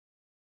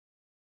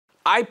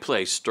I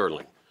play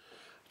Sterling.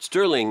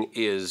 Sterling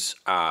is,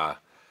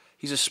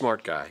 he's a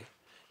smart guy.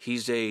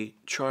 He's a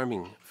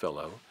charming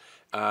fellow.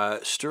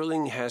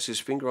 Sterling has his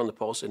finger on the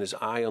pulse and his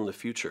eye on the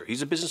future.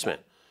 He's a businessman.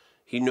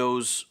 He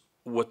knows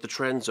what the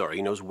trends are.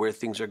 He knows where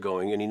things are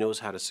going, and he knows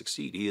how to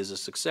succeed. He is a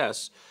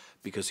success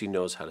because he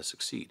knows how to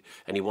succeed.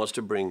 And he wants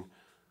to bring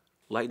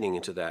Lightning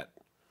into that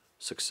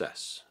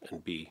success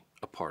and be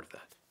a part of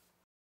that.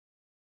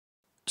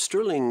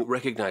 Sterling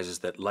recognizes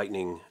that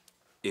Lightning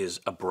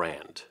is a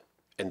brand,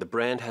 and the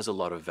brand has a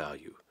lot of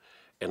value.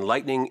 And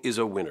Lightning is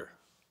a winner,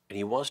 and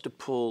he wants to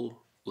pull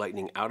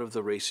Lightning out of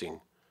the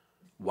racing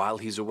while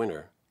he's a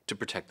winner to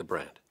protect the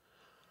brand.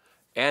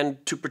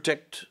 And to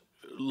protect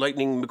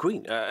Lightning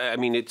McQueen. I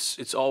mean,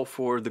 it's all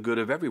for the good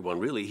of everyone,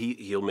 really.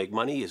 He'll make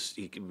money,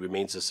 he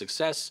remains a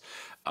success,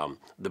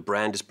 the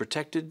brand is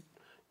protected,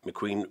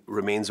 McQueen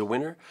remains a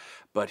winner,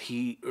 but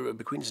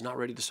McQueen is not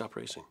ready to stop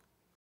racing.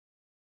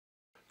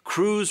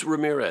 Cruz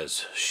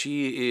Ramirez,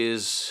 she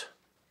is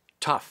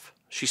tough.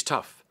 She's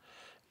tough.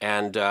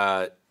 And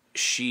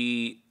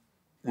she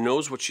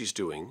knows what she's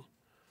doing,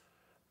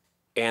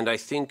 and I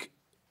think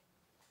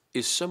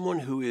is someone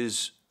who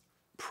is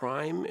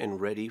prime and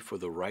ready for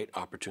the right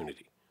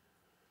opportunity.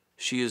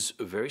 She is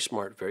very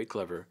smart, very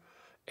clever,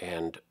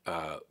 and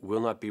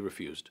will not be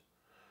refused.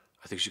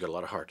 I think she's got a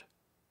lot of heart.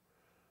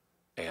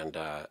 And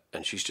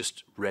she's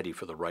just ready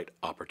for the right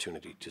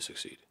opportunity to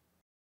succeed.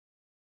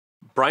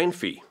 Brian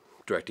Fee,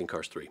 directing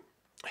Cars 3.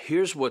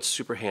 Here's what's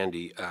super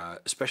handy,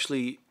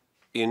 especially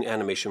in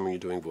animation when you're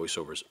doing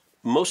voiceovers.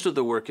 Most of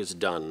the work is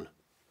done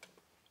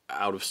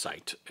out of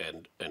sight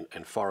and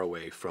far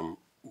away from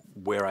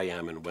where I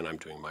am and when I'm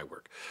doing my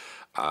work.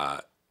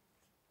 I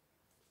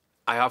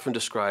often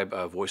describe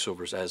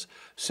voiceovers as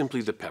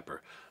simply the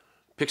pepper.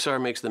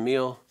 Pixar makes the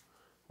meal,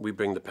 we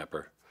bring the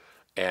pepper.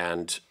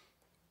 And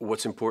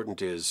what's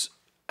important is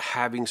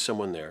having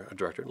someone there, a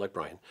director like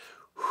Brian,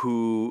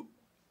 who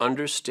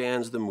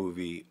understands the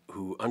movie,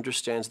 who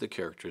understands the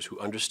characters, who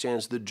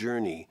understands the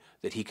journey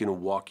that he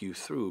can walk you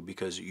through,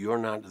 because you're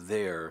not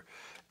there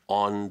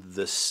on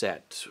the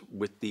set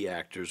with the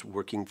actors,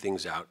 working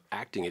things out,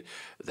 acting it.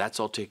 That's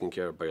all taken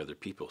care of by other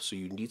people. So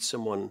you need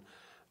someone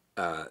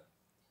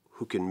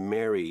who can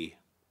marry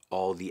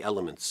all the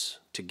elements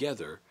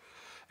together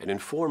and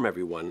inform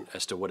everyone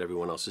as to what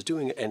everyone else is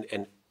doing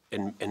and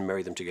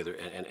marry them together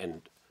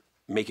and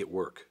make it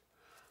work.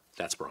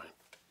 That's Brian.